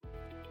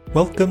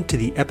Welcome to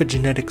the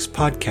Epigenetics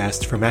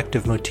podcast from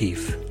Active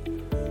Motif.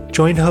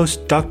 Join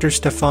host Dr.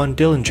 Stefan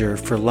Dillinger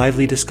for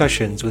lively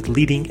discussions with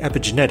leading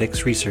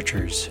epigenetics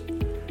researchers.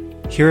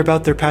 Hear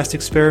about their past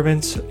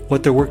experiments,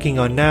 what they're working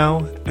on now,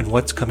 and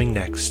what's coming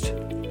next.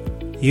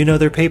 You know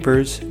their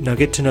papers, now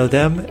get to know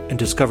them and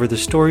discover the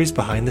stories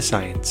behind the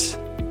science.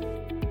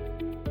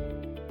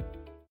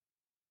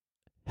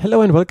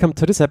 Hello and welcome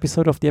to this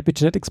episode of the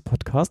Epigenetics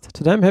podcast.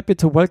 Today I'm happy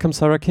to welcome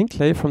Sarah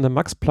Kinkley from the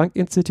Max Planck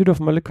Institute of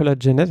Molecular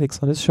Genetics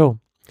on this show.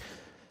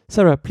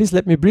 Sarah, please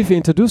let me briefly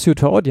introduce you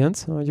to our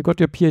audience. You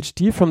got your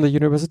PhD from the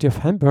University of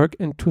Hamburg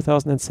in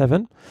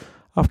 2007.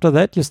 After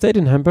that, you stayed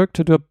in Hamburg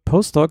to do a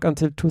postdoc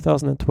until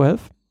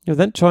 2012. You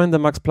then joined the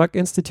Max Planck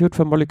Institute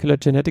for Molecular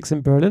Genetics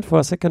in Berlin for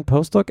a second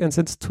postdoc, and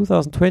since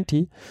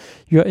 2020,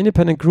 you are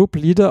independent group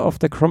leader of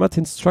the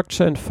Chromatin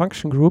Structure and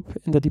Function Group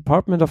in the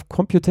Department of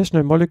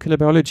Computational Molecular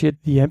Biology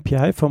at the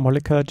MPI for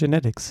Molecular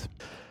Genetics.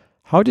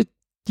 How did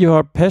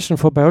your passion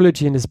for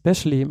biology and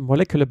especially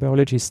molecular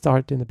biology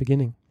start in the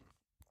beginning?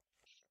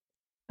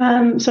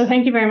 So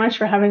thank you very much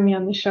for having me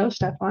on the show,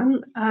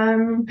 Stefan.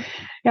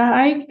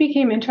 I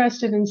became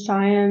interested in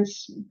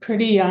science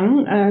pretty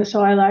young,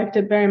 so I liked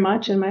it very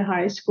much in my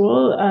high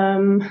school,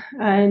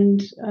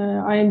 and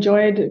I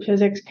enjoyed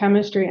physics,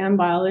 chemistry, and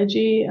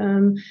biology.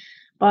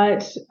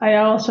 But I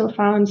also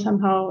found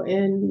somehow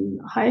in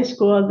high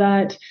school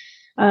that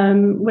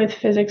with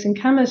physics and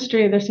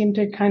chemistry, there seemed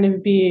to kind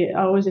of be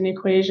always an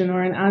equation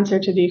or an answer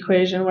to the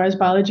equation, whereas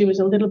biology was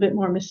a little bit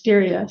more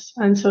mysterious.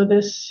 And so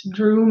this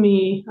drew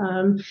me,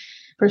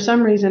 for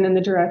some reason, in the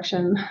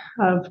direction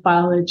of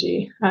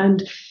biology.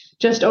 And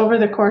just over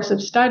the course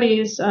of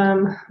studies,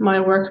 my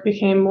work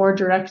became more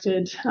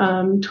directed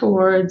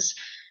towards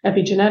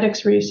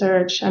epigenetics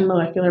research and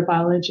molecular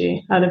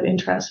biology out of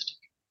interest.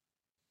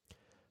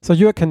 So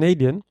you're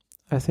Canadian.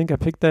 I think I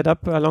picked that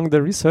up along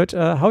the research.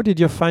 How did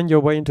you find your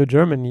way into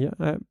Germany?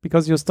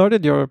 Because you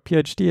started your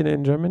PhD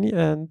in Germany,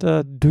 and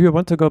do you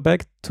want to go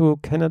back to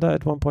Canada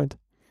at one point?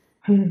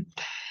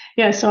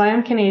 Yeah, so I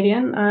am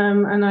Canadian,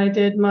 and I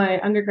did my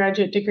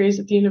undergraduate degrees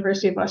at the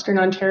University of Western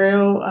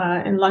Ontario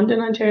in London,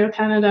 Ontario,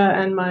 Canada,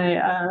 and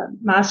my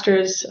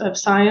Master's of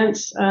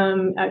Science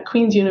at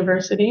Queen's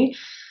University.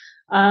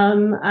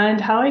 And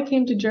how I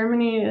came to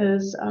Germany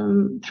is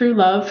through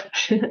love.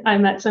 I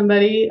met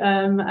somebody,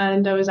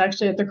 and I was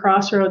actually at the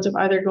crossroads of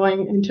either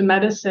going into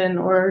medicine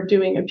or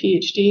doing a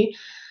PhD.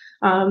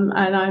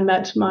 And I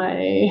met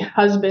my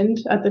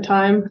husband at the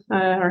time,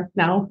 or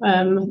now,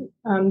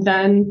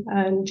 then,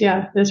 and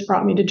yeah, this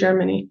brought me to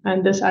Germany.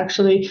 And this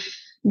actually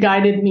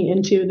guided me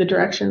into the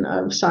direction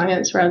of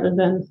science rather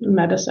than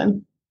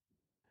medicine.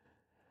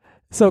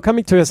 So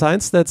coming to your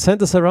science that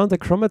centers around the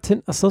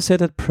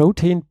chromatin-associated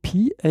protein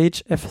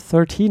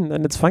PHF13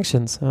 and its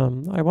functions.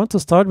 I want to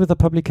start with a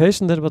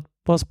publication that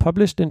was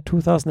published in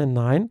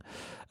 2009.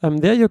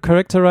 There you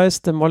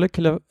characterized the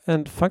molecular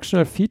and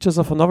functional features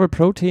of a novel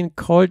protein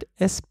called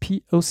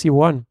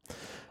SPOC1.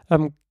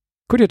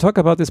 Could you talk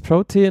about this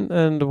protein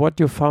and what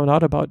you found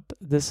out about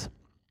this?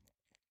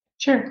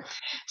 Sure.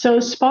 So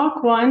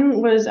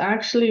SPOC1 was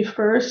actually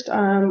first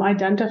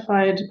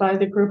identified by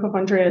the group of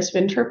Andreas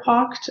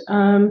Winterpocht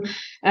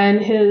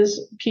and his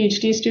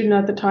PhD student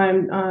at the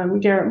time,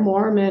 Gerrit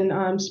Moorman,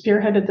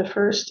 spearheaded the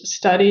first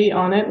study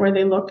on it where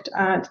they looked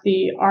at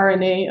the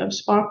RNA of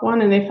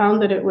SPOC1, and they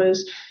found that it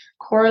was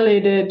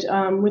correlated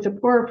with a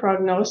poorer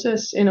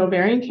prognosis in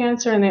ovarian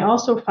cancer, and they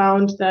also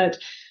found that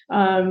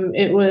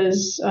it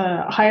was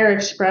higher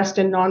expressed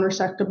in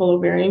non-resectable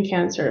ovarian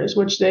cancers,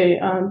 which they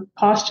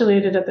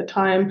postulated at the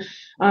time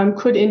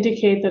could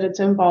indicate that it's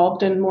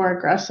involved in more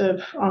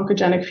aggressive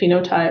oncogenic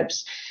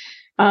phenotypes.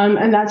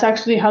 And that's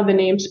actually how the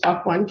name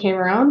SPOC1 came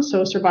around.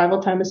 So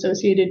survival time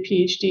associated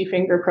PHD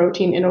finger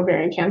protein in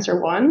ovarian cancer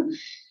 1.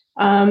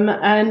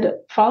 And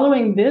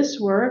following this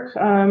work,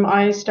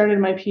 I started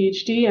my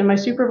PhD, and my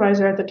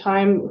supervisor at the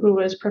time, who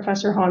was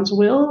Professor Hans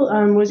Will,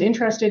 was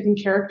interested in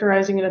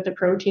characterizing it at the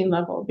protein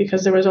level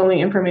because there was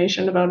only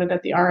information about it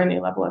at the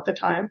RNA level at the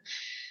time.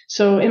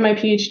 So in my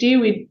PhD,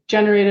 we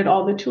generated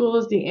all the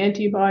tools, the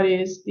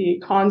antibodies,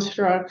 the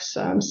constructs,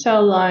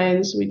 cell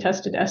lines. We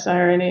tested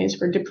siRNAs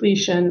for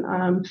depletion,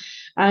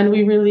 and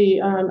we really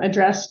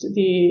addressed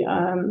the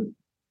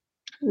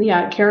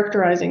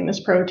characterizing this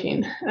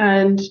protein.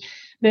 And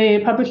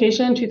the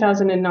publication in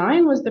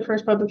 2009 was the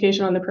first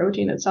publication on the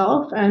protein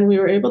itself, and we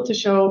were able to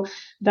show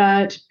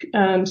that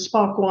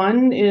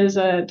SPOC1 is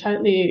a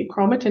tightly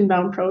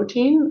chromatin-bound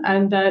protein,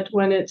 and that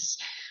when it's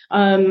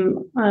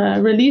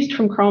released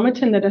from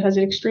chromatin, that it has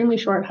an extremely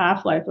short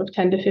half-life of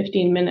 10 to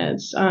 15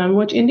 minutes,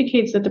 which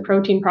indicates that the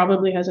protein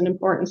probably has an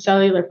important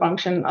cellular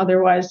function.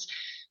 Otherwise,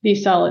 the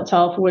cell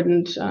itself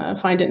wouldn't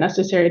find it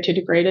necessary to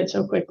degrade it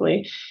so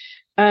quickly.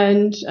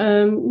 And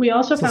we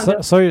also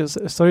found...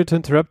 Sorry to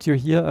interrupt you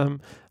here.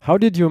 How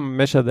did you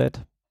measure that?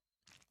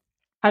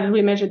 How did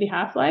we measure the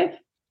half-life?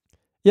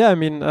 Yeah, I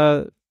mean,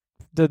 the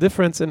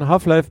difference in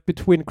half-life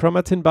between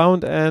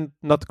chromatin-bound and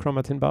not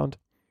chromatin-bound.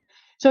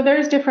 So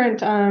there's different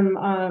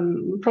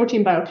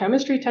protein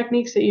biochemistry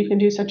techniques that you can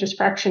do, such as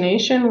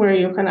fractionation, where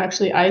you can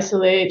actually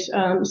isolate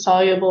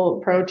soluble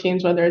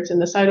proteins, whether it's in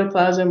the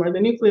cytoplasm or the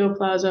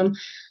nucleoplasm,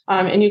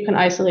 and you can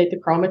isolate the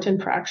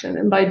chromatin fraction.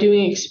 And by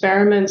doing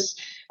experiments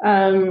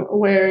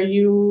where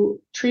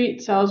you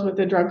treat cells with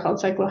a drug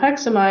called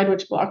cyclohexamide,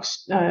 which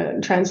blocks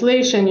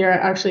translation, you're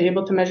actually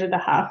able to measure the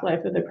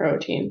half-life of the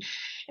protein.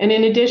 And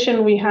in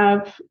addition, we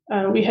had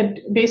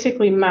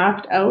basically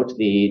mapped out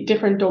the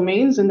different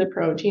domains in the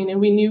protein, and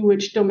we knew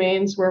which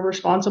domains were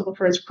responsible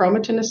for its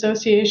chromatin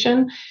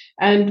association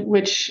and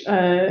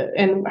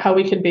and how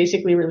we could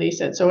basically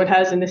release it. So it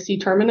has in the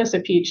C-terminus a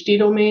PhD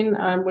domain,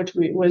 which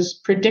was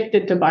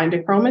predicted to bind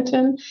to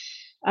chromatin.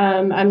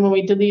 And when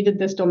we deleted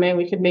this domain,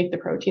 we could make the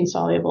protein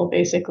soluble,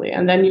 basically.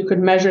 And then you could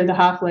measure the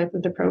half-life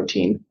of the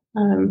protein.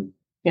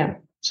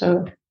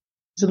 So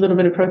there's a little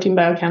bit of protein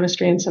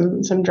biochemistry and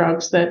some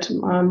drugs that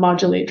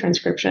modulate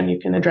transcription. You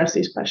can address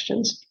these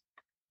questions.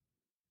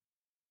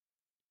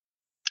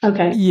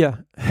 Okay. Yeah.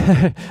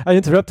 I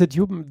interrupted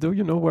you. Do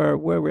you know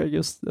where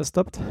you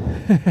stopped?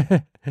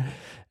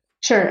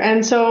 Sure.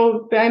 And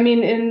so, I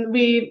mean,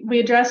 we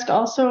addressed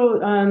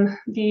also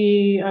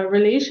the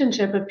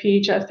relationship of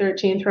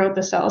PHF13 throughout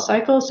the cell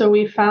cycle. So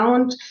we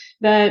found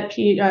that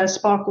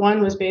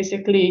SPOC1 was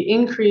basically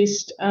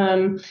increased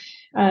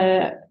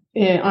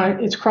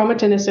its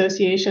chromatin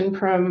association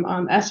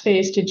from S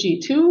phase to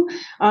G2,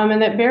 and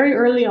that very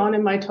early on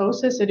in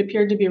mitosis, it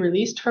appeared to be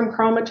released from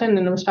chromatin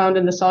and was found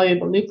in the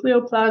soluble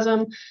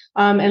nucleoplasm.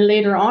 And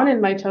later on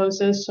in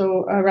mitosis,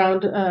 so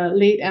around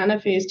late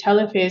anaphase,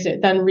 telophase,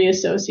 it then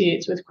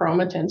reassociates with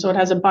chromatin. So it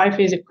has a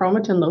biphasic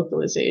chromatin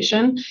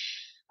localization.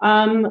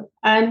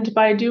 And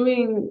by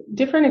doing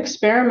different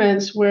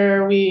experiments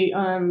where we,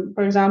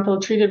 for example,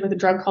 treated with a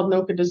drug called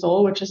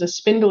nocadazole, which is a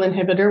spindle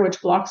inhibitor, which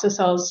blocks the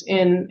cells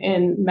in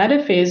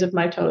metaphase of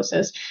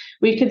mitosis,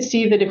 we could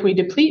see that if we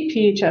deplete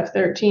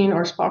PHF13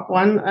 or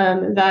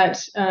SPOC1, that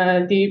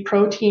the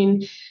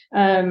protein,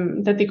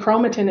 that the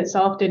chromatin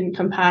itself didn't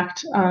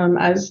compact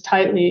as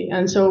tightly.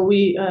 And so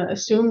we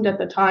assumed at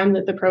the time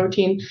that the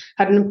protein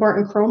had an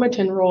important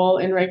chromatin role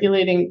in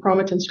regulating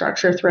chromatin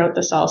structure throughout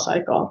the cell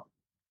cycle.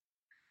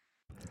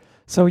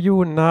 So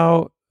you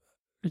now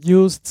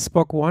used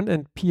SPOC1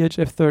 and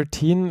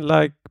PHF13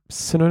 like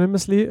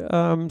synonymously.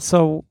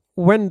 So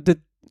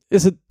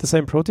is it the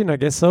same protein? I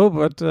guess so,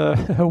 but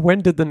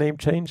when did the name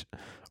change,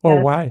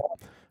 or why?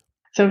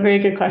 So very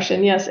good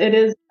question. Yes, it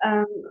is.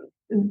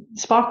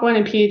 SPOC1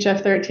 and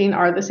PHF13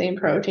 are the same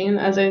protein.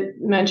 As I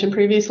mentioned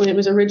previously, it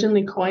was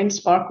originally coined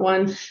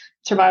SPOC1,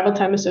 survival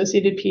time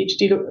associated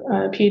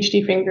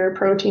PhD finger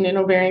protein in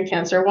ovarian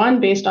cancer 1,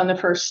 based on the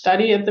first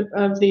study of the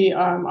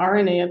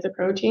RNA of the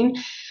protein.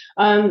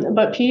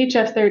 But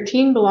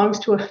PHF13 belongs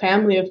to a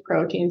family of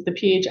proteins, the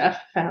PHF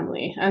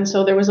family. And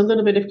so there was a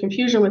little bit of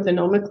confusion with the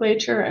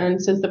nomenclature.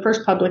 And since the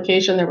first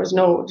publication, there was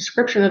no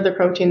description of the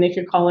protein, they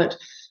could call it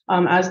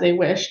as they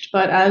wished.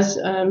 But as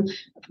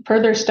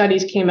further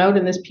studies came out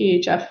in this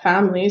PHF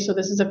family, so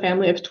this is a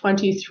family of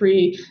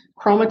 23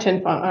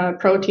 chromatin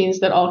proteins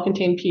that all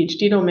contain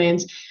PhD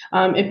domains,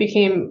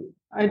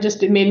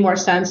 it made more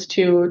sense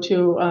to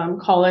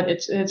call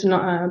it's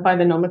not by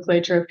the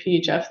nomenclature of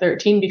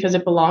PHF13 because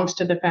it belongs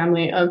to the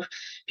family of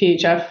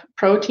PHF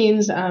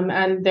proteins,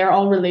 and they're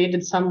all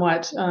related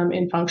somewhat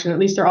in function. At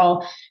least they're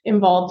all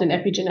involved in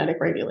epigenetic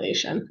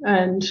regulation.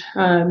 And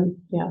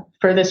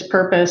for this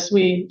purpose,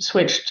 we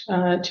switched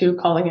to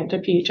calling it to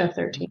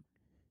PHF13.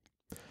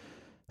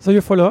 So you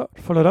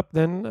followed up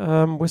then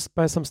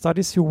by some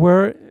studies. You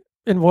were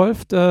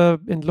involved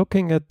in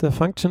looking at the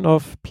function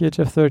of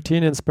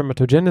PHF13 in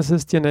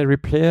spermatogenesis, DNA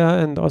repair,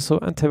 and also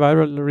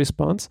antiviral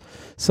response.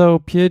 So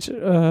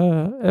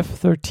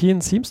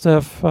PHF13 seems to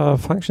have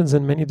functions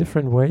in many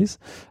different ways.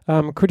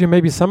 Could you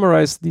maybe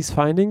summarize these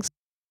findings?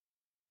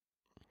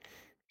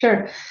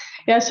 Sure.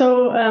 Yeah.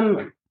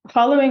 So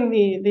following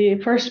the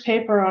first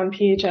paper on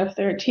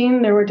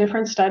PHF13, there were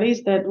different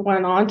studies that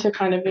went on to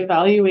kind of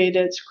evaluate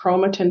its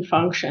chromatin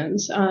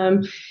functions.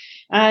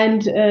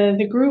 And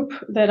the group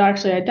that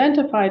actually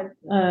identified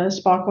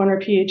SPOC1 or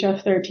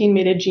PHF13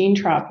 made a gene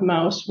trap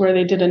mouse where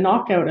they did a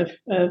knockout of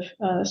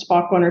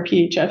SPOC1 or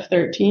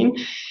PHF13.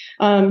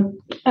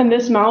 And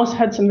this mouse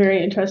had some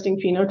very interesting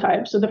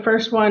phenotypes. So the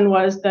first one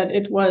was that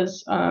it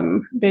was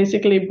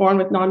basically born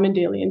with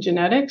non-Mendelian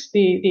genetics,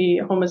 the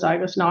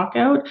homozygous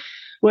knockout,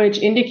 which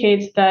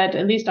indicates that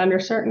at least under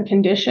certain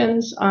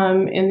conditions,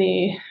 that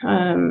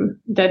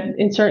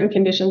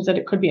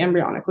it could be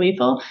embryonic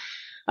lethal.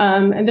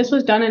 And this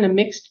was done in a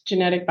mixed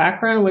genetic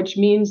background, which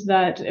means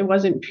that it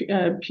wasn't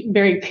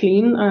very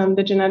clean,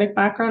 the genetic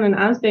background. And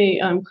as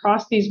they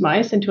crossed these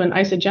mice into an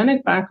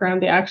isogenic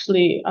background, they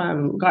actually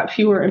got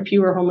fewer and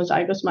fewer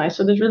homozygous mice.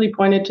 So this really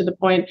pointed to the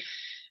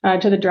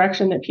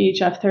direction that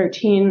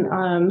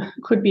PHF13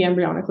 could be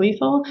embryonic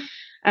lethal.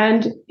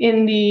 And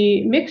in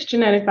the mixed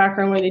genetic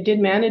background, where they did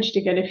manage to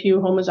get a few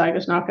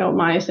homozygous knockout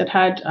mice that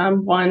had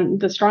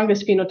the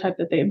strongest phenotype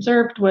that they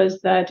observed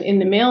was that in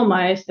the male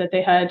mice that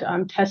they had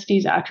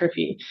testes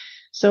atrophy.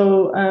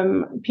 So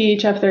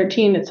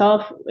PHF13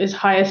 itself is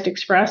highest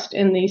expressed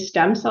in the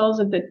stem cells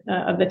of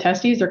the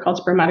testes. They're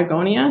called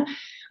spermatogonia.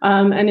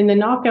 And in the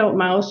knockout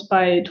mouse,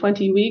 by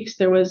 20 weeks,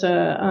 there was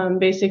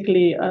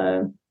basically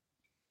a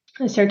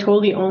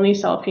Sertoli only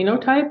cell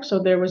phenotype. So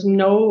there was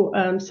no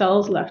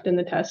cells left in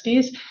the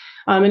testes.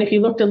 And if you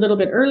looked a little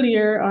bit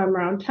earlier,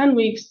 around 10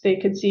 weeks, they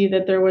could see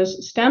that there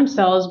was stem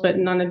cells, but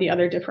none of the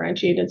other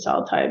differentiated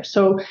cell types.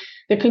 So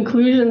the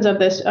conclusions of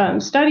this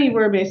study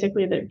were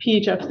basically that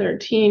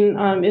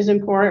PHF13 is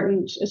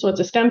important. So it's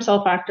a stem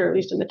cell factor, at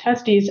least in the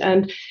testes,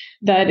 and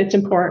that it's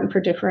important for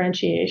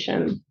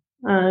differentiation.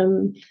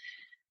 And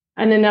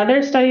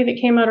another study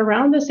that came out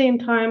around the same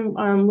time,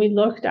 we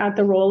looked at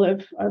the role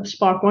of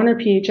SPOC1 or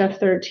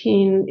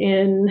PHF13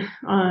 in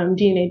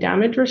DNA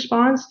damage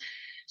response.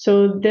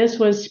 So this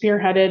was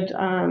spearheaded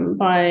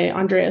by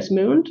Andreas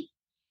Mund.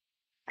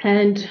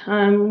 And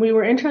we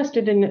were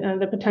interested in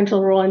the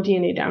potential role in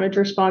DNA damage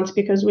response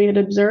because we had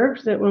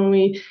observed that when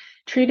we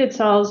treated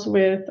cells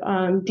with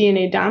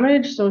DNA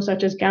damage, so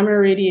such as gamma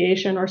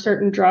radiation or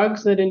certain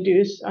drugs that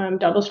induce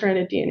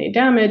double-stranded DNA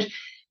damage,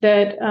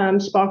 that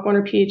SPOC1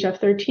 or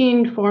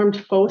PHF13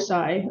 formed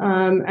foci,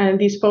 and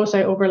these foci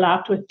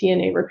overlapped with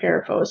DNA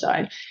repair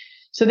foci.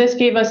 So this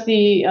gave us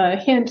the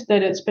hint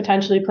that it's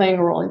potentially playing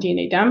a role in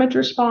DNA damage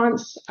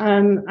response.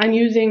 And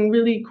using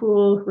really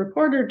cool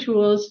reporter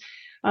tools,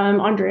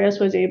 Andreas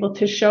was able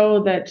to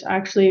show that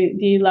actually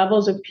the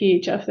levels of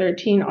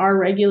PHF13 are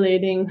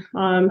regulating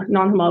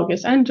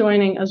non-homologous end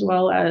joining as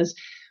well as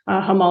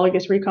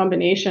homologous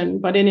recombination,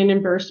 but in an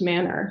inverse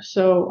manner.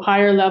 So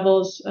higher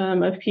levels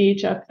of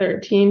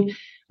PHF13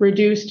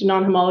 reduced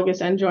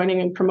non-homologous end joining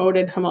and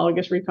promoted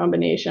homologous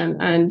recombination,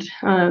 and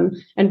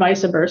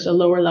vice versa.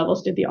 Lower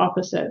levels did the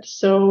opposite.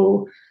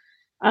 So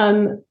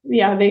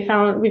we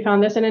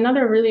found this, and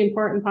another really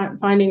important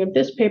finding of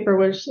this paper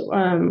was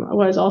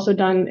also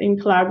done in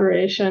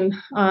collaboration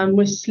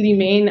with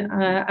Slimane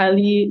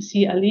Ali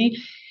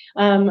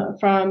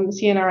from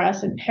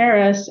CNRS in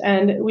Paris,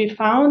 and we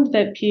found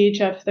that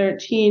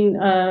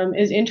PHF13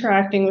 is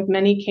interacting with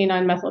many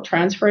canine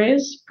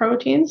methyltransferase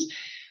proteins.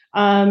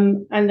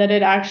 And that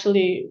it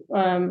actually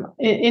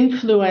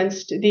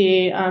influenced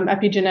the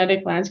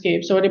epigenetic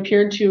landscape. So it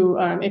appeared to,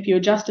 if you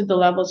adjusted the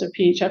levels of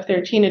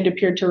PHF13, it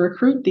appeared to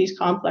recruit these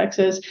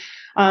complexes,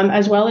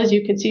 as well as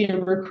you could see a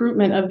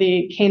recruitment of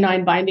the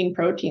canine binding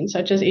proteins,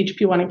 such as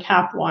HP1 and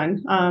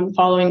CAP1,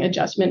 following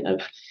adjustment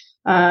of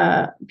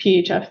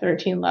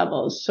PHF13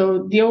 levels.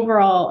 So the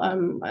overall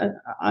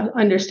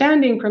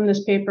understanding from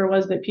this paper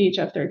was that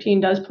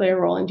PHF13 does play a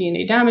role in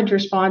DNA damage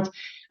response,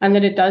 and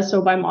that it does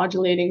so by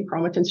modulating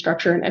chromatin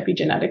structure and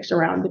epigenetics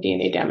around the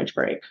DNA damage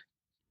break.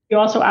 You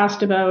also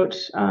asked about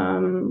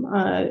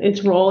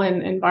its role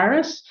in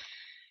virus.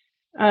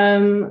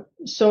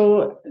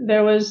 So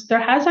there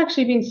has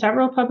actually been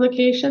several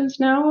publications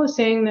now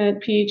saying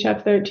that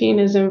PHF13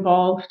 is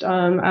involved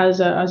as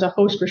a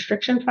host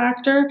restriction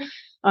factor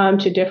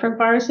to different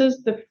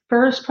viruses. The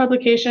first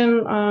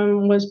publication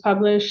was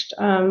published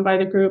by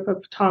the group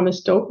of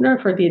Thomas Dopner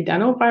for the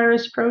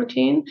adenovirus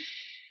protein.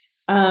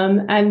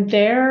 And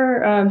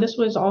this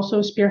was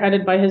also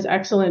spearheaded by his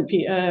excellent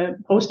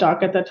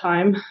postdoc at the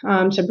time,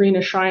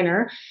 Sabrina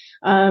Schreiner.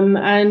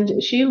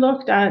 And she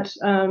looked at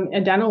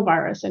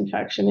adenovirus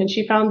infection, and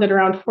she found that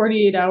around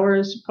 48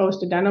 hours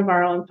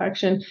post-adenoviral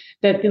infection,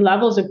 that the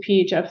levels of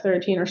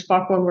PHF13 or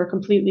SPOC1 were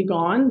completely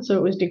gone, so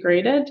it was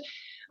degraded.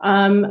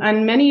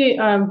 And many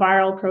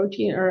viral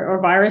protein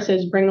or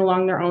viruses bring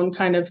along their own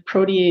kind of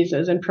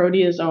proteases and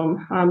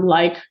proteasome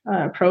like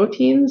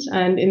proteins.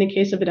 And in the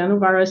case of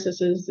adenovirus, this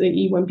is the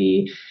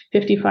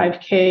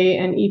E1B55K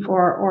and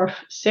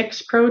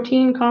E4ORF6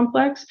 protein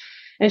complex.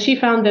 And she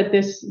found that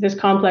this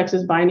complex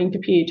is binding to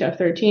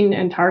PHF13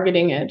 and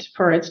targeting it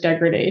for its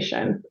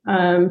degradation.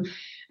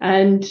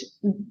 And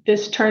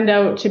this turned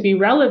out to be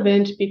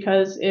relevant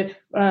because if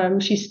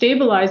she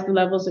stabilized the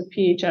levels of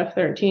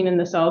PHF13 in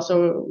the cell,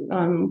 so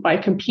by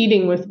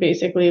competing with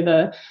basically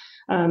the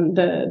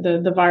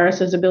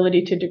virus's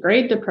ability to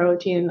degrade the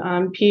protein,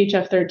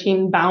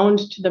 PHF13 bound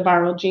to the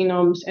viral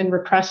genomes and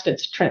repressed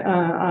its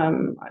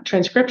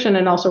transcription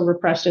and also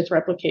repressed its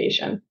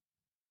replication.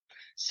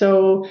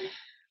 So,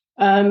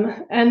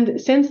 and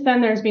since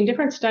then, there's been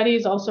different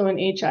studies also in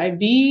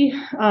HIV,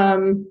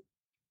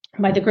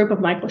 by the group of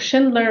Michael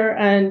Schindler,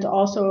 and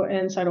also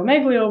in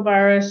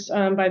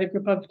cytomegalovirus by the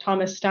group of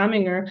Thomas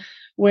Stamminger,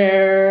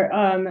 where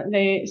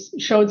they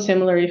showed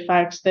similar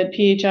effects, that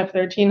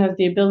PHF13 has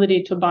the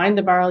ability to bind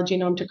the viral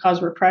genome to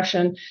cause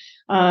repression,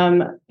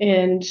 and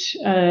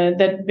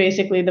that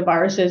basically the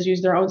viruses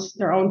use their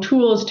own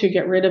tools to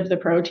get rid of the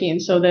protein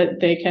so that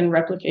they can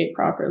replicate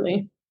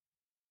properly.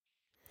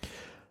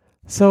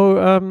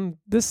 So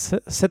this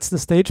sets the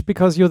stage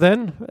because you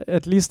then,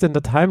 at least in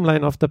the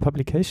timeline of the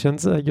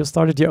publications, you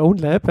started your own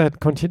lab and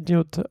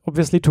continued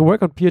obviously to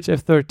work on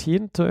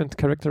PHF13 and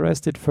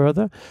characterized it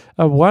further.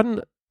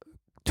 One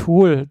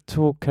tool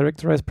to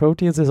characterize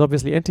proteins is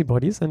obviously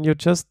antibodies, and you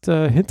just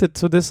hinted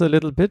to this a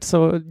little bit.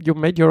 So you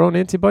made your own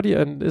antibody,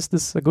 and is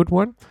this a good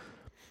one?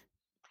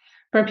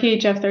 For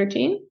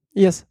PHF13?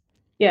 Yes.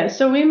 Yeah,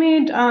 so we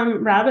made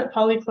rabbit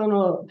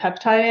polyclonal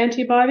peptide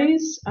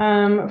antibodies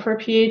for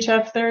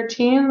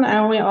PHF13,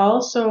 and we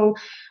also,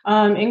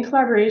 in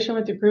collaboration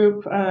with the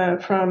group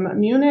from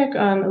Munich,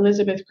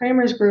 Elizabeth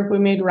Kramer's group, we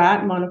made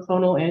rat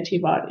monoclonal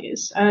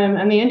antibodies.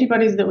 And the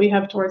antibodies that we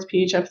have towards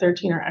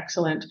PHF13 are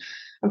excellent.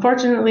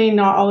 Unfortunately,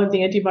 not all of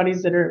the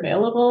antibodies that are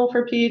available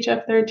for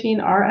PHF13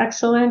 are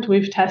excellent.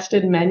 We've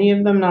tested many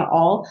of them, not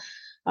all,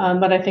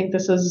 but I think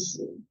this is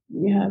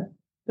the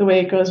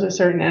way it goes with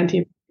certain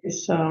antibodies.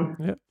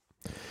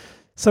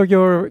 So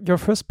your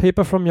first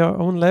paper from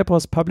your own lab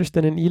was published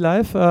in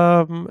eLife,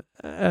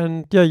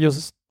 and you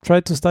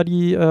tried to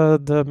study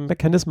the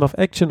mechanism of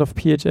action of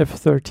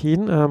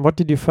PHF13. What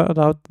did you find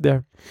out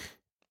there?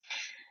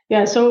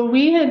 Yeah, so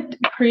we had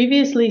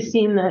previously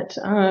seen that,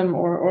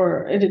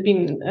 or it had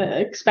been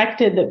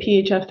expected that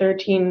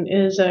PHF13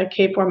 is a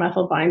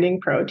K4-methyl binding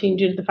protein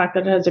due to the fact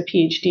that it has a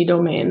PhD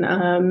domain.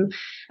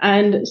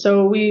 And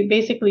so we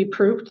basically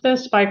proved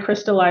this by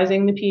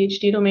crystallizing the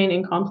PhD domain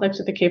in complex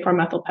with the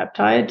K4-methyl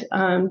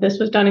peptide. This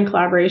was done in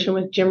collaboration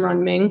with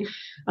Jim-Run Ming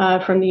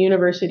from the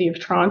University of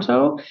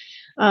Toronto.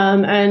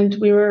 And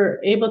we were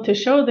able to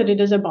show that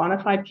it is a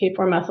bona fide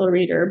K4-methyl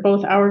reader.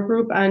 Both our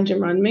group and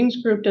Jim-Run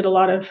Ming's group did a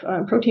lot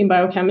of protein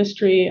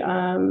biochemistry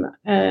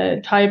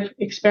type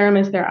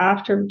experiments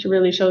thereafter to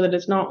really show that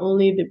it's not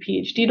only the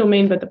PhD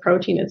domain, but the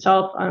protein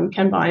itself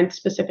can bind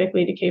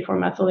specifically to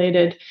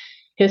K4-methylated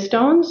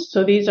histones.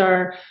 So these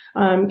are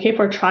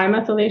K4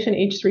 trimethylation,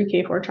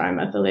 H3K4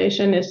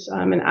 trimethylation is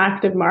an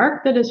active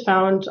mark that is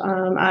found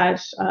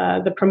at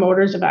the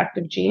promoters of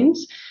active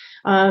genes.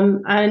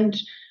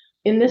 And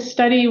in this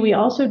study, we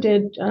also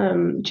did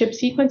chip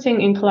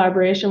sequencing in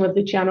collaboration with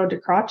Luciano De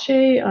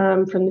Croce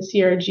from the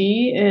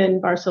CRG in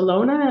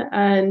Barcelona.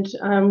 And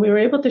we were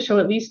able to show,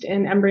 at least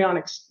in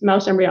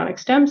mouse embryonic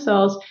stem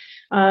cells,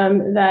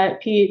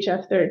 that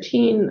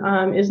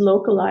PHF13 is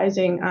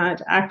localizing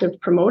at active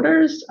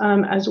promoters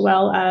as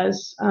well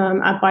as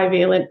at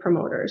bivalent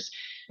promoters.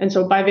 And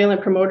so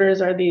bivalent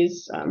promoters are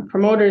these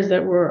promoters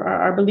that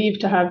are believed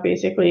to have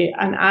basically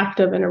an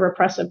active and a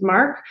repressive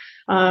mark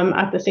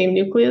at the same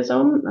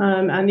nucleosome.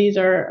 And these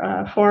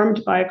are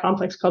formed by a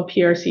complex called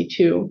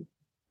PRC2.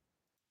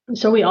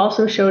 So we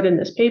also showed in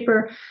this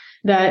paper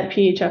that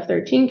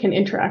PHF13 can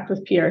interact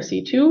with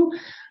PRC2.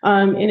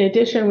 In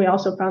addition, we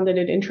also found that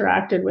it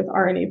interacted with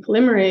RNA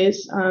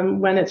polymerase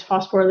when it's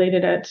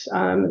phosphorylated at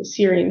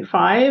serine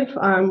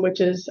 5, which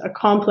is a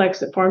complex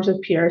that forms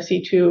with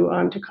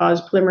PRC2 to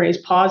cause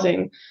polymerase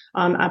pausing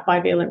at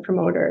bivalent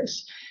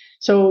promoters.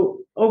 So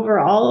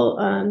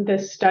overall,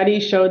 this study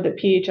showed that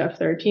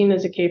PHF13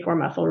 is a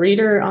K4-methyl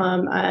reader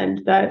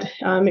and that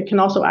it can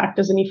also act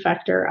as an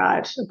effector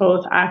at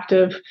both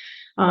active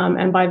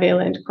and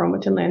bivalent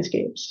chromatin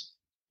landscapes.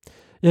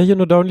 Yeah, you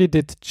not only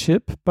did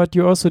CHIP, but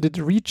you also did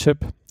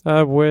ReChip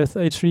with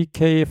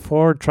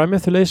H3K4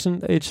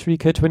 trimethylation,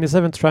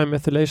 H3K27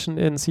 trimethylation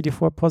in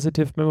CD4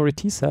 positive memory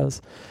T cells.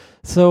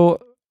 So,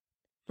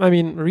 I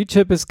mean,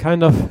 ReChip is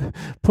kind of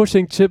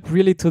pushing CHIP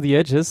really to the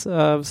edges.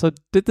 So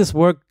did this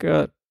work?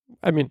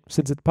 I mean,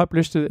 since it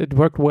published, it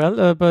worked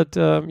well. But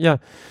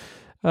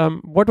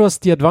what was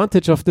the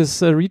advantage of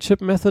this ReChip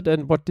method,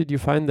 and what did you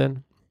find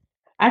then?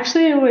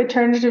 Actually, it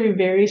turned out to be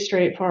very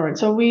straightforward.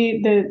 So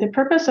the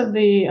purpose of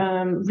the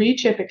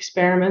ReChip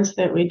experiments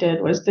that we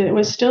did was that it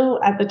was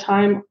still at the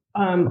time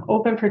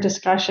open for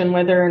discussion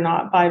whether or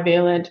not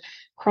bivalent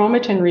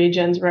chromatin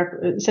regions,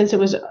 since it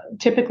was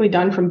typically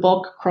done from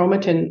bulk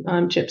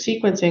chromatin chip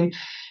sequencing,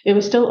 it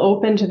was still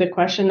open to the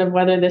question of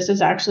whether this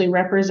is actually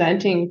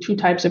representing two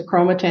types of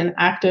chromatin,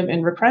 active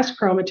and repressed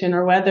chromatin,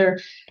 or whether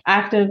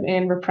active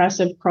and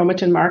repressive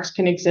chromatin marks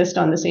can exist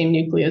on the same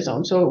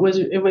nucleosome. So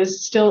it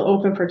was still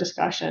open for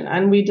discussion,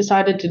 and we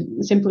decided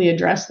to simply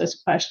address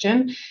this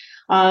question.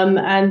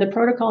 And the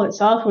protocol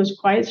itself was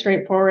quite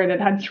straightforward.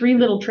 It had three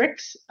little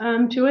tricks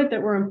to it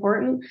that were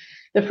important.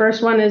 The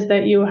first one is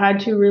that you had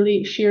to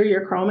really shear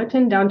your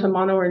chromatin down to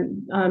mono or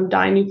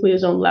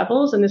dinucleosome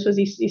levels, and this was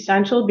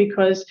essential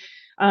because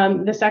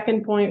the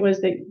second point was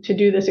that to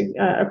do this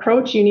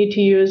approach, you need to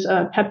use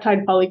a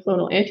peptide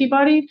polyclonal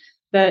antibody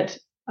that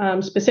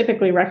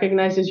specifically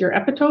recognizes your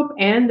epitope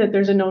and that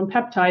there's a known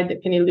peptide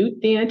that can elute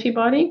the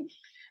antibody.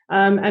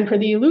 And for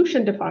the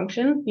elution to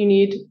function, you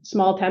need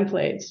small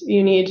templates.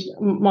 You need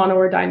mono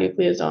or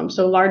dinucleosomes.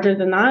 So larger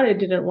than that, it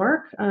didn't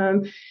work.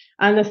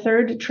 And the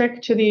third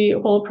trick to the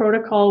whole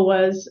protocol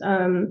was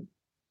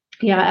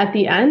at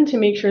the end to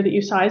make sure that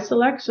you size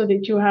select so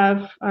that you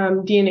have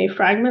DNA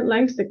fragment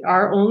lengths that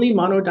are only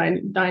mono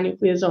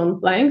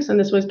dinucleosome lengths. And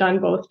this was done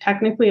both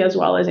technically as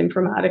well as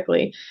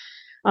informatically.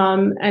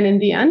 And in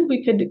the end,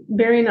 we could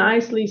very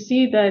nicely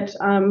see that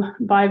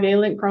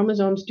bivalent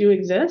chromosomes do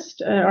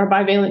exist, or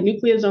bivalent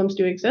nucleosomes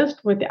do exist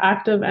with the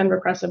active and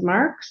repressive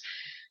marks.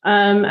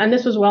 And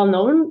this was well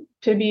known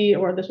to be,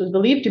 or this was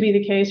believed to be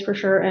the case for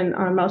sure in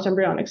mouse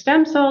embryonic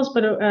stem cells.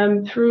 But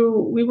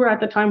we were at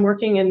the time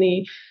working in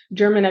the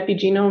German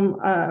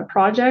Epigenome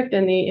project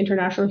and the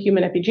International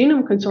Human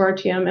Epigenome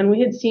Consortium. And we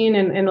had seen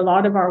in a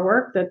lot of our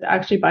work that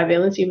actually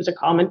bivalency was a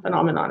common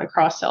phenomenon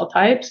across cell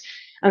types.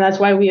 And that's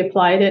why we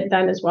applied it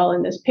then as well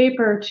in this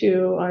paper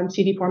to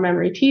CD4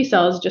 memory T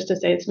cells, just to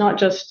say it's not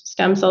just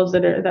stem cells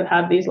that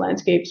have these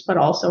landscapes, but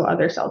also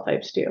other cell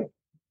types too.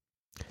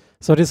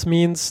 So this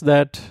means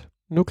that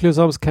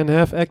nucleosomes can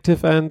have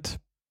active and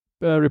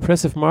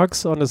repressive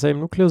marks on the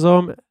same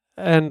nucleosome,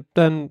 and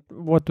then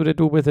what do they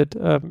do with it?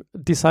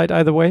 Decide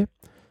either way?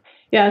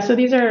 Yeah, so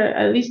these are,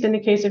 at least in the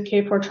case of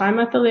K4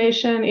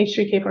 trimethylation,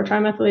 H3K4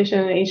 trimethylation,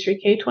 and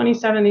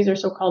H3K27, these are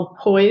so-called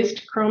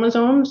poised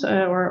chromosomes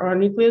or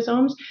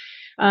nucleosomes.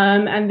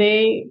 And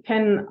they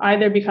can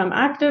either become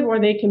active or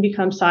they can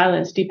become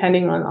silenced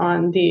depending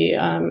on the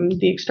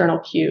external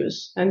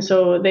cues. And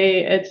so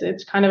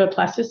it's kind of a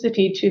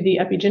plasticity to the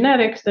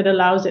epigenetics that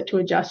allows it to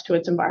adjust to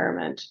its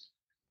environment.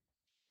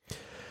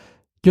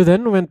 You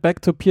then went back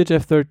to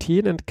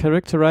PHF13 and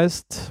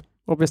characterized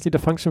obviously the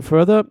function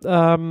further.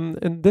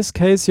 In this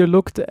case, you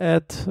looked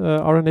at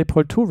RNA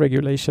pol2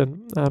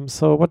 regulation.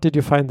 So what did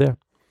you find there?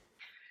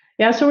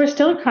 Yeah, so we're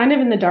still kind of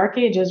in the dark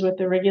ages with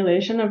the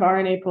regulation of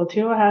RNA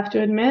pol2, I have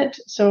to admit.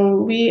 So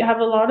we have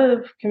a lot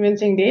of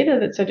convincing data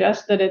that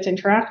suggests that it's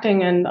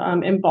interacting and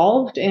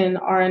involved in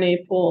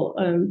RNA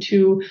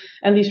pol2,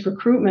 at least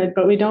recruitment,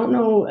 but we don't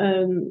know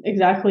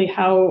exactly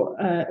how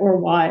or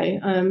why.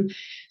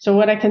 So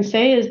what I can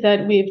say is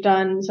that we've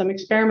done some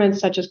experiments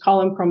such as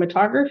column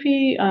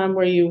chromatography,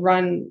 where you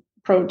run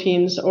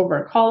proteins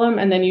over a column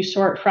and then you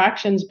sort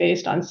fractions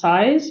based on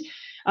size.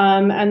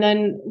 And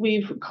then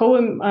we've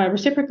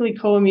reciprocally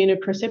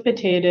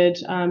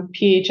co-immunoprecipitated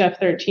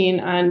PHF13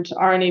 and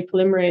RNA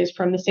polymerase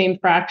from the same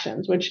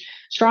fractions, which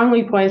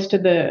strongly points to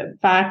the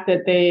fact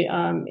that they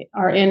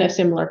are in a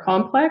similar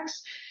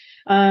complex.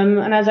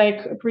 And as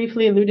I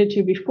briefly alluded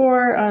to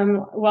before,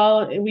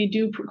 while we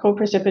do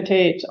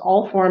co-precipitate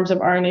all forms of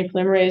RNA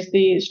polymerase,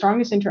 the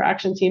strongest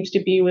interaction seems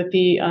to be with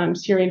the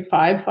serine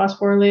 5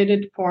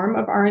 phosphorylated form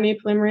of RNA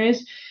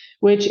polymerase,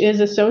 which is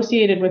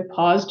associated with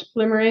paused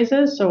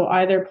polymerases. So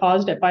either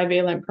paused at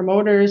bivalent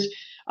promoters,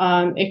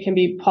 it can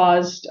be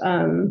paused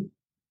at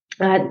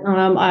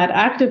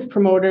active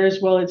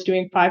promoters while it's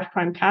doing 5'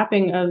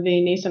 capping of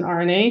the nascent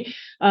RNA,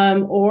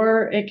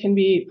 or it can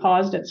be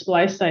paused at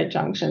splice site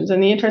junctions.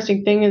 And the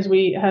interesting thing is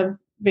we have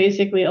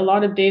basically a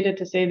lot of data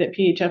to say that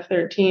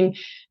PHF13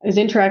 is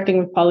interacting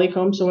with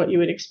polycombs, so what you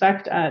would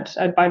expect at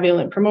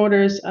bivalent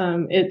promoters.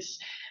 It's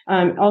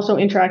also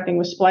interacting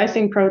with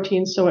splicing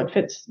proteins, so it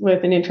fits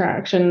with an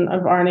interaction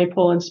of RNA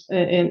pol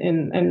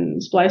in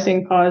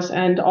splicing pause.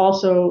 And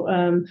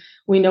also,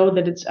 we know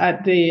that it's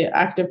at the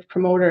active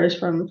promoters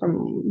from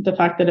the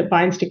fact that it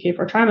binds to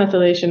K4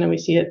 trimethylation, and we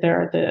see it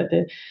there at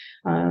the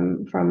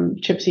from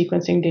chip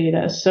sequencing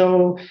data.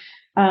 So,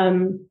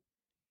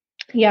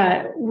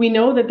 yeah, we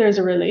know that there's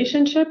a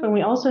relationship, and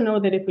we also know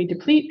that if we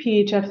deplete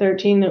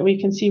PHF13, that we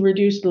can see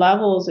reduced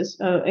levels,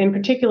 in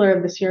particular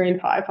of the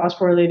serine 5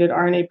 phosphorylated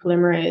RNA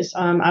polymerase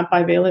at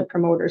bivalent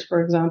promoters,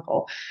 for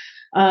example.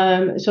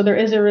 So there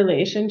is a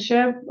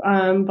relationship,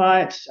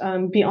 but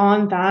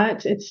beyond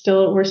that,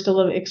 we're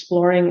still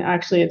exploring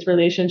actually its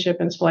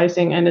relationship in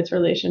splicing and its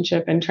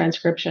relationship in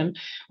transcription.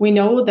 We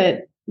know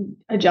that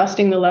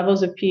adjusting the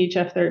levels of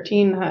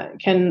PHF13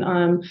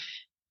 can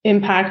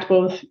impact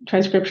both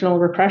transcriptional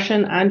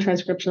repression and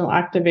transcriptional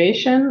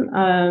activation.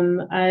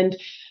 And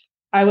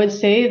I would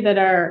say that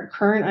our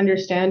current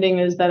understanding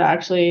is that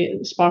actually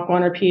SPOC1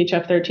 or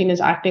PHF13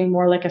 is acting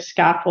more like a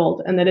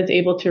scaffold, and that it's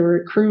able to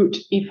recruit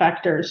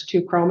effectors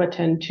to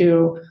chromatin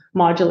to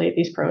modulate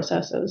these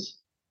processes.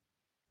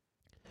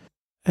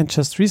 And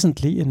just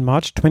recently, in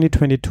March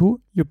 2022,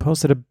 you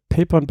posted a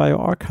paper on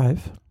bioRxiv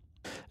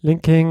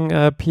linking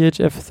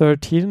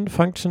PHF13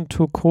 function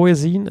to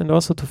coenzine and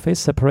also to phase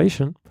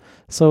separation.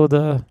 So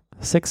the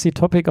sexy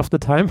topic of the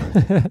time.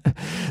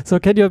 So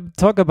can you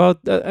talk about,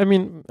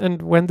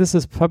 and when this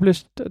is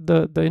published,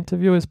 the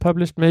interview is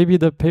published, maybe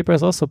the paper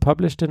is also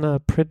published in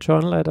a print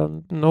journal. I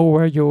don't know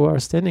where you are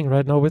standing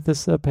right now with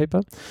this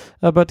paper.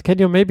 But can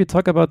you maybe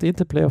talk about the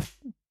interplay of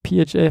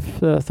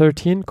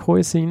PHF13,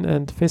 coenzine,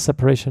 and phase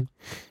separation?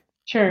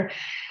 Sure.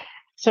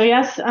 So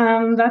yes,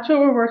 that's what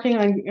we're working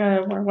on.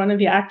 We're one of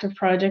the active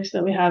projects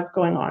that we have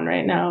going on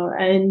right now.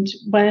 And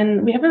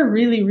when we have a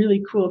really,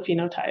 really cool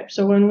phenotype.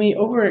 So when we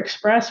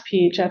overexpress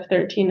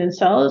PHF13 in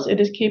cells, it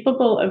is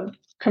capable of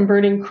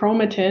converting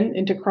chromatin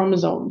into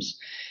chromosomes.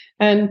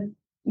 And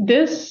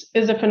this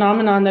is a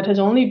phenomenon that has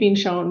only been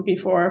shown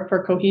before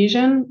for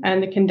cohesion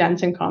and the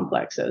condensing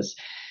complexes.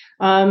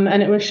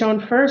 And it was shown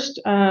first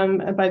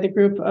by the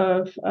group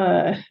of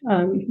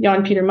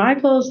Jan-Peter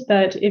Michaels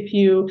that if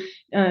you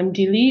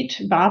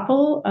delete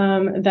BAPL,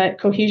 that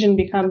cohesion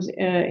becomes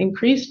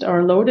increased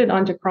or loaded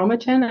onto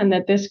chromatin, and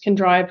that this can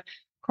drive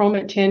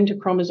chromatin to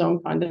chromosome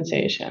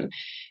condensation.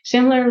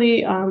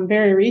 Similarly,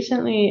 very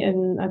recently,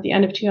 at the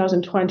end of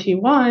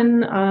 2021,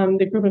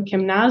 the group of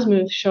Kim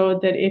Nasmuth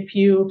showed that if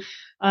you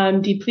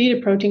deplete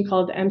a protein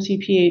called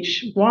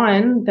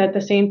MCPH1, that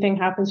the same thing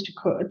happens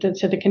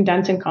to the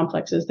condensing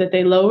complexes, that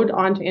they load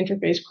onto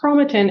interface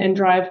chromatin and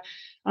drive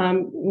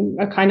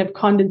a kind of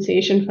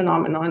condensation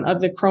phenomenon of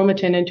the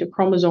chromatin into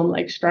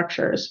chromosome-like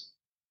structures.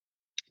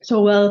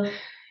 So, well,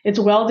 it's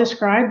well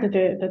described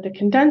that the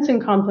condensing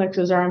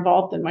complexes are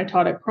involved in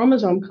mitotic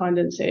chromosome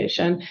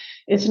condensation.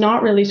 It's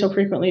not really so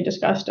frequently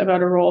discussed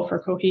about a role for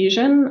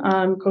cohesion.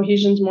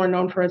 Cohesion is more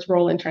known for its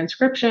role in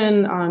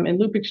transcription, in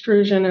loop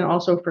extrusion, and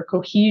also for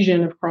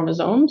cohesion of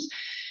chromosomes.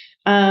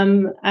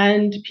 And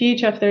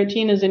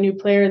PHF13 is a new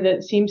player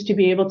that seems to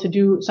be able to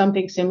do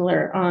something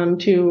similar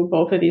to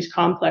both of these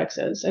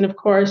complexes. And of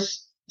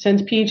course,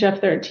 since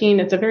PHF13,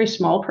 it's a very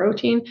small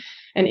protein,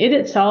 and it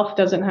itself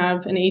doesn't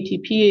have an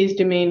ATPase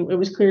domain, it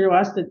was clear to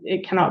us that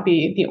it cannot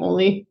be the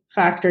only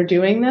factor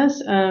doing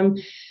this.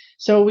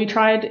 So we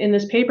tried in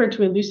this paper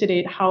to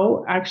elucidate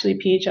how actually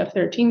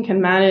PHF13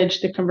 can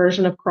manage the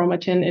conversion of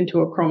chromatin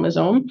into a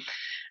chromosome.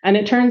 And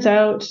it turns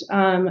out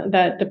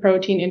that the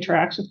protein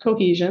interacts with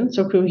cohesion.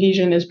 So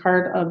cohesion is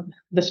part of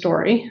the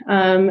story,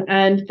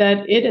 and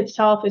that it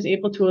itself is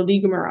able to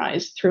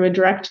oligomerize through a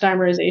direct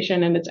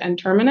dimerization in its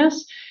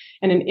N-terminus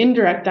and an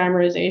indirect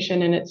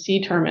dimerization in its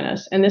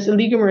C-terminus. And this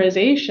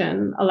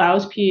oligomerization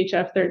allows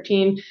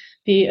PHF13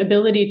 the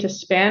ability to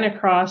span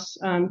across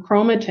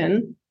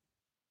chromatin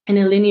in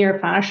a linear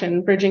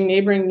fashion, bridging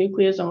neighboring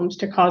nucleosomes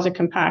to cause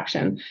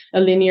a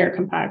linear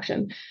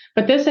compaction.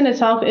 But this in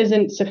itself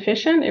isn't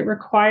sufficient. It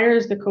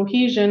requires the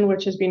cohesion,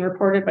 which has been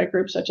reported by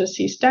groups such as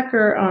C.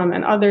 Stecker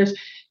and others,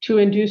 to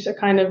induce a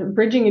kind of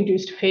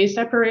bridging-induced phase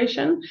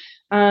separation,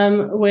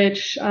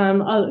 which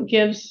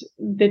gives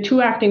the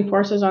two acting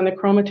forces on the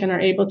chromatin are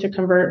able to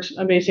convert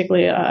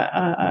basically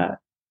the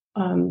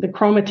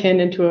chromatin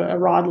into a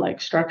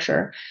rod-like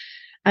structure.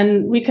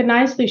 And we could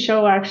nicely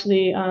show,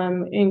 actually,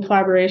 in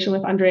collaboration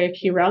with Andrea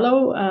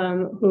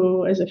Chiarello,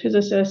 who is a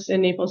physicist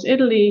in Naples,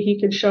 Italy, he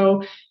could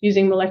show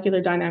using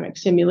molecular dynamic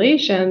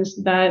simulations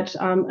that,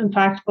 in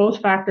fact,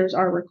 both factors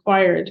are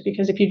required,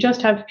 because if you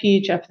just have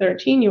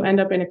PHF13, you end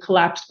up in a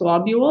collapsed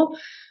globule,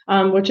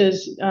 which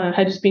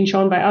has been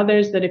shown by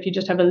others that if you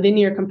just have a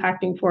linear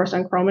compacting force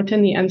on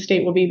chromatin, the end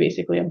state will be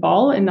basically a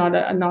ball and not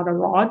a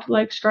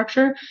rod-like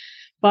structure.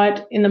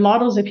 But in the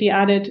models, if you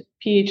added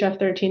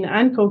PHF13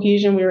 and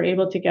cohesion, we were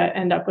able to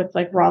end up with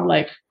like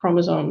rod-like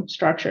chromosome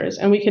structures.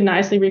 And we can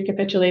nicely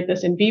recapitulate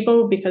this in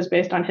vivo, because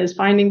based on his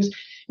findings,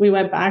 we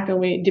went back and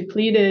we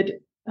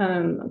depleted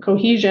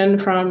cohesion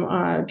from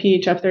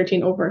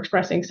PHF13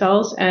 overexpressing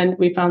cells, and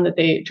we found that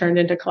they turned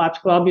into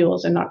collapsed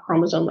globules and not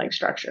chromosome-like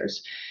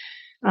structures.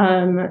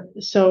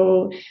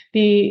 So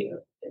the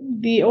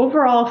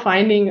overall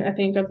finding, I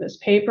think, of this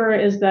paper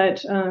is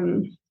that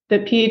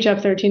that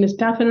PHF13 is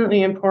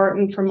definitely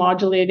important for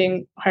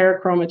modulating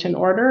higher chromatin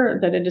order,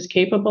 that it is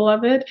capable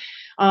of it.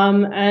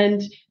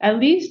 And at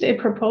least it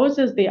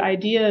proposes the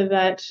idea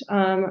that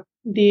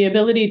the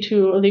ability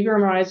to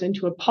oligomerize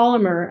into a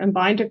polymer and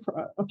bind to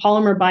a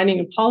polymer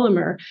binding a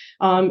polymer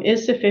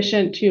is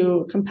sufficient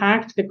to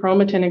compact the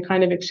chromatin and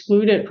kind of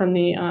exclude it from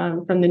the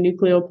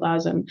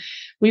nucleoplasm.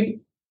 We've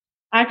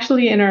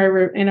actually, in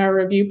our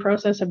review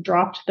process, have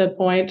dropped the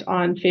point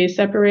on phase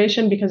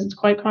separation because it's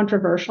quite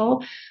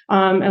controversial,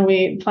 and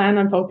we plan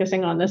on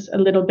focusing on this a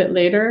little bit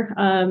later,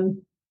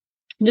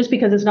 just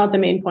because it's not the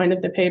main point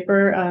of the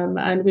paper,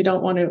 and we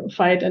don't want to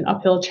fight an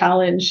uphill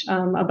challenge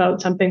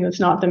about something that's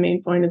not the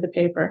main point of the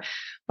paper.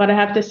 But I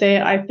have to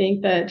say, I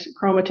think that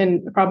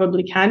chromatin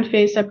probably can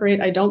phase separate.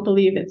 I don't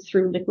believe it's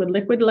through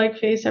liquid-liquid-like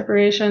phase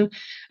separation,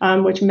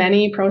 which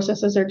many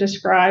processes are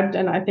described.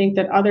 And I think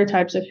that other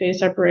types of phase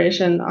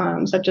separation,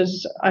 such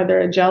as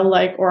either a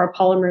gel-like or a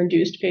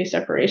polymer-induced phase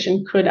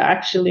separation, could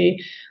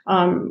actually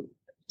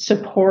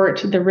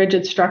support the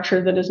rigid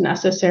structure that is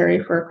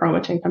necessary for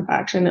chromatin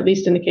compaction, at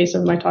least in the case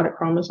of mitotic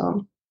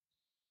chromosome.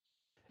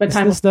 But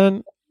time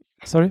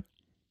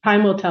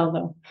will tell,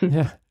 though.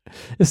 Yeah.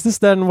 Is this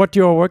then what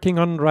you're working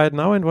on right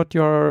now and what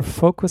you're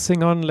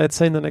focusing on, let's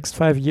say, in the next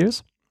 5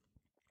 years?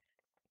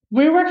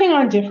 We're working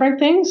on different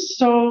things.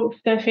 So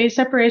the phase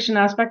separation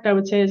aspect, I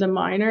would say, is a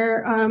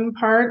minor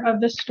part of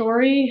the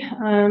story.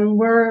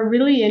 We're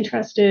really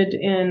interested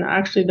in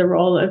actually the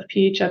role of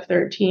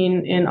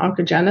PHF13 in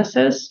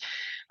oncogenesis.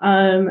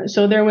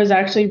 So there was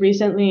actually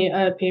recently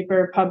a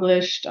paper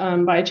published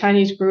by a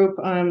Chinese group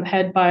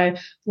headed by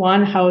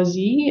Wan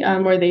Haozi,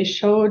 where they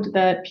showed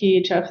that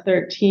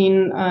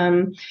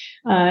PHF13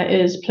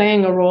 is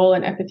playing a role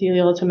in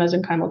epithelial to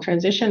mesenchymal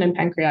transition in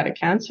pancreatic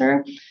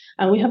cancer.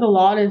 We have a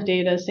lot of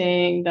data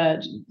saying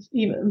that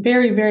even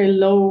very, very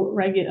low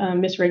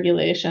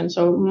misregulation,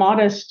 so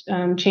modest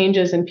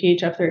changes in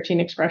PHF13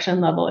 expression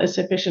level is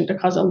sufficient to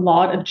cause a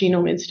lot of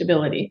genome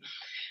instability.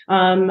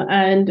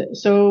 And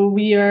so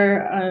we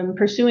are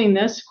pursuing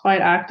this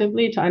quite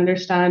actively to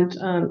understand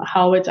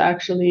how it's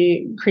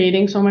actually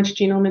creating so much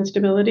genome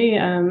instability,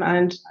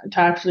 and to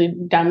actually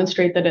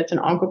demonstrate that it's an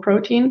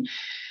oncoprotein.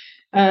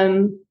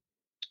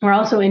 We're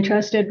also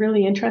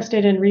really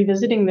interested in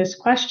revisiting this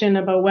question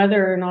about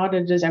whether or not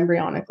it is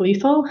embryonic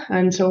lethal.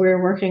 And so we're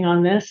working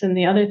on this. And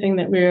the other thing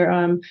that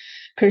we're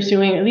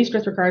pursuing, at least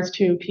with regards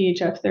to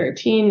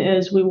PHF13,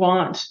 is we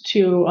want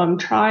to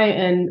try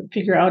and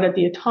figure out at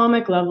the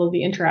atomic level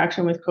the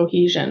interaction with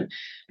cohesion,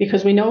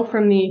 because we know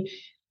from the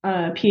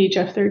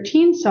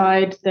PHF13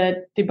 side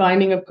that the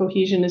binding of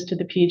cohesion is to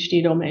the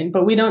PhD domain,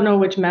 but we don't know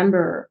which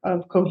member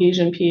of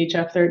cohesion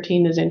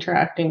PHF13 is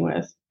interacting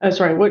with.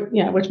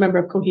 Which member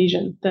of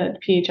cohesion that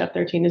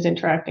PHF13 is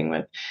interacting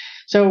with.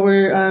 So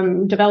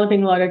we're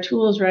developing a lot of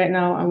tools right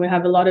now, and we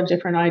have a lot of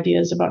different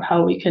ideas about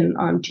how we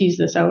can tease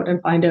this out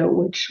and find out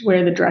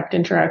where the direct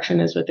interaction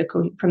is with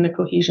from the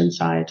cohesion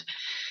side.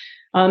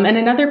 And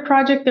another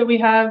project that we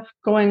have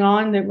going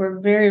on that we're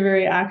very,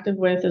 very active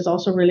with is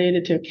also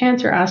related to a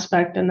cancer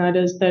aspect, and that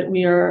is that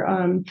we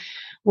are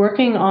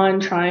working on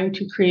trying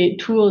to create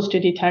tools to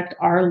detect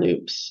R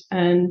loops.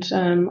 And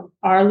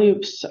R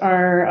loops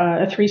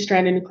are a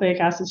 3-stranded nucleic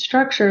acid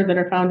structure that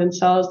are found in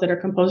cells that are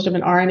composed of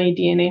an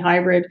RNA-DNA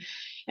hybrid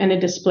and a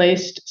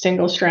displaced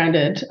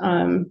single-stranded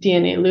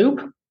DNA loop.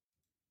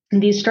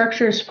 These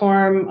structures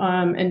form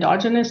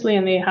endogenously,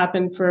 and they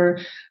happen for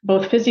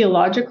both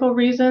physiological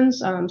reasons.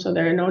 So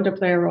they're known to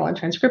play a role in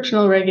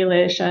transcriptional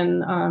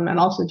regulation and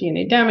also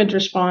DNA damage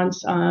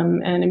response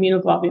and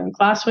immunoglobulin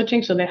class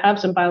switching. So they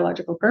have some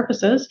biological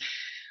purposes.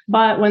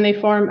 But when they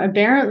form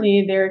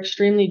aberrantly, they're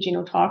extremely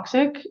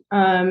genotoxic.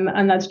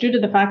 And that's due to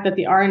the fact that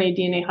the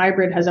RNA-DNA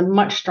hybrid has a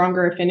much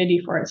stronger affinity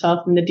for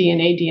itself than the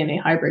DNA-DNA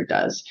hybrid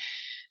does.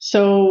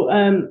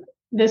 So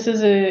this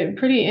is a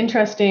pretty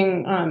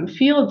interesting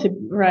field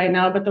right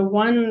now, but the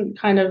one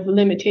kind of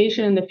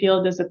limitation in the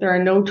field is that there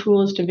are no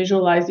tools to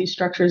visualize these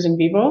structures in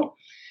vivo.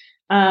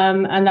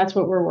 And that's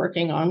what we're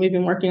working on. We've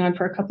been working on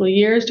for a couple of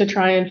years to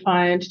try and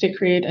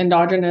create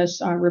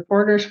endogenous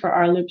reporters for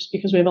R loops,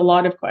 because we have a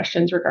lot of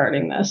questions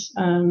regarding this.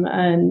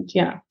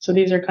 So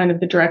these are kind of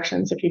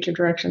the future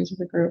directions of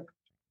the group.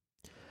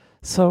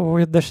 So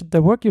with the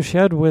work you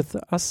shared with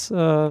us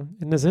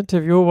in this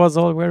interview was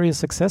all very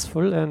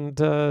successful and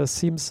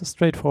seems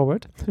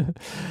straightforward.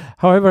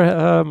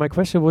 However, my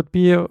question would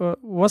be,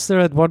 was there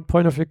at one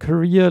point of your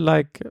career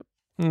like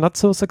not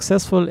so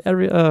successful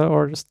area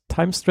or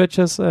time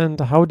stretches, and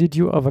how did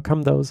you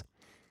overcome those?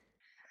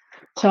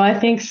 So I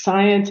think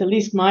science, at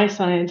least my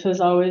science, has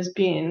always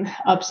been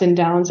ups and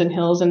downs and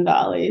hills and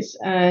valleys.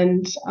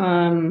 And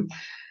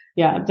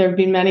there have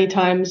been many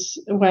times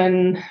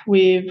when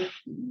we've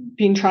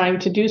been trying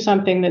to do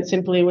something that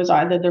simply was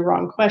either the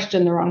wrong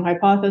question, the wrong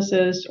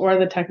hypothesis, or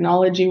the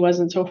technology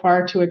wasn't so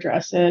far to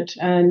address it.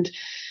 And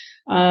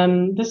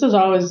this is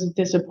always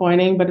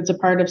disappointing, but it's a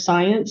part of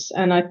science.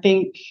 And I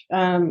think,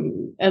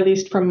 at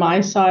least from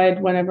my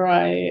side, whenever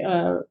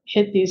I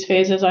hit these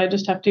phases, I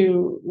just have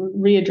to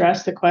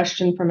readdress the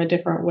question from a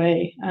different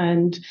way.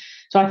 And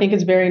so I think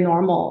it's very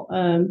normal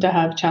to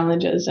have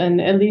challenges.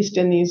 And at least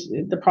in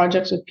the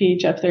projects with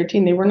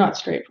PHF13, they were not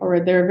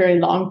straightforward. They were very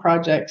long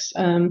projects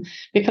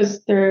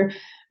because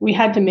we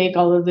had to make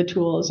all of the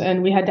tools,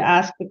 and we had to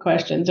ask the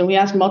questions, and we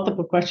asked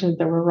multiple questions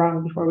that were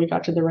wrong before we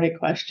got to the right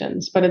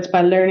questions. But it's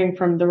by learning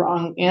from the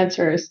wrong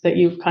answers that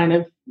you kind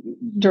of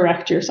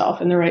direct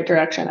yourself in the right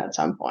direction at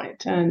some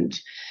point. And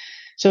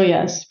so,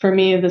 yes, for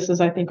me, this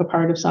is, I think, a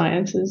part of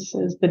science is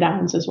the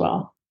downs as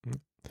well.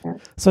 Yeah.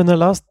 So in the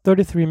last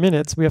 33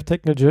 minutes, we have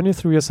taken a journey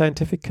through your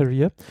scientific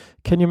career.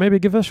 Can you maybe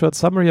give a short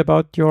summary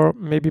about your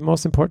maybe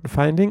most important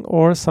finding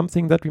or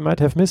something that we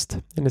might have missed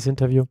in this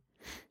interview?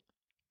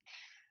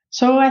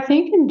 So I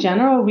think in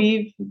general,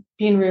 we've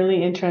been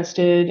really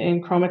interested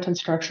in chromatin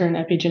structure and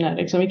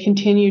epigenetics, and we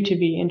continue to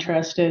be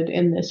interested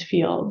in this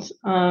field.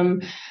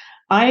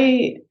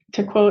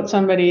 To quote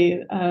somebody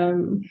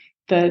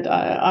that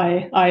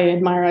I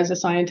admire as a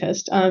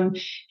scientist,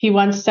 he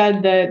once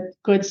said that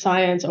good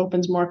science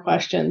opens more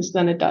questions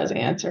than it does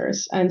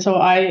answers. And so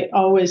I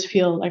always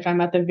feel like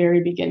I'm at the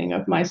very beginning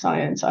of my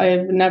science.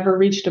 I've never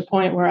reached a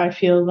point where I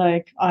feel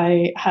like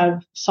I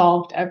have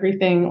solved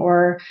everything,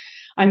 or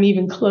I'm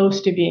even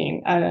close to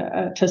being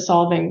to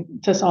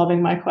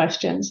solving my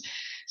questions.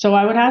 So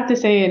I would have to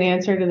say an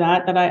answer to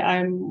that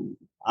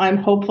I'm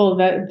hopeful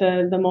that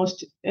the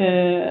most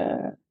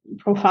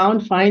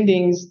profound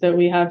findings that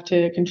we have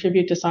to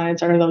contribute to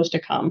science are those to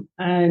come.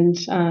 And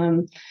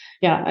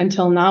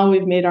until now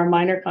we've made our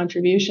minor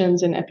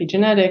contributions in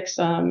epigenetics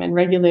and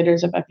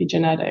regulators of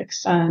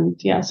epigenetics,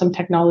 and some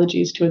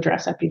technologies to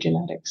address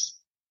epigenetics.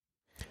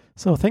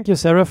 So thank you,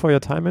 Sarah, for your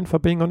time and for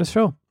being on the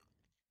show.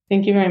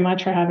 Thank you very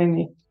much for having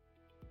me.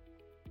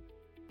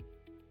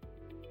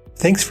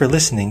 Thanks for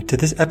listening to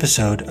this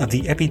episode of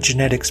the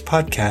Epigenetics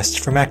podcast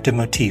from Active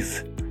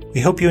Motif.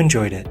 We hope you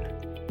enjoyed it.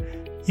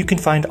 You can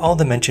find all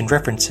the mentioned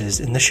references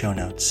in the show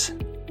notes.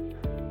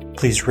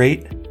 Please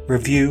rate,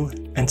 review,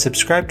 and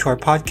subscribe to our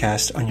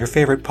podcast on your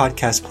favorite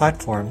podcast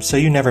platform so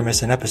you never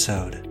miss an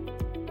episode.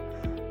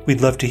 We'd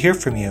love to hear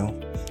from you,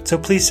 so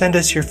please send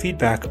us your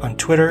feedback on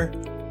Twitter,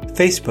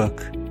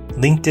 Facebook,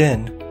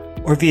 LinkedIn,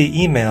 or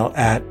via email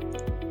at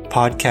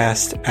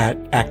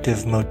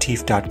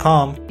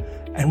podcast@activemotif.com,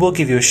 and we'll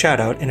give you a shout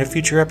out in a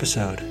future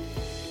episode.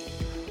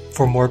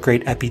 For more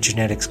great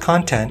epigenetics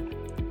content,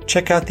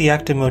 check out the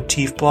Active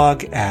Motif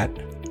blog at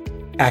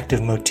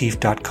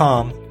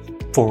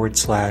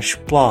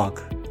activemotif.com/blog.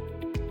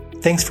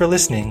 Thanks for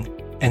listening,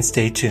 and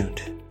stay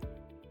tuned.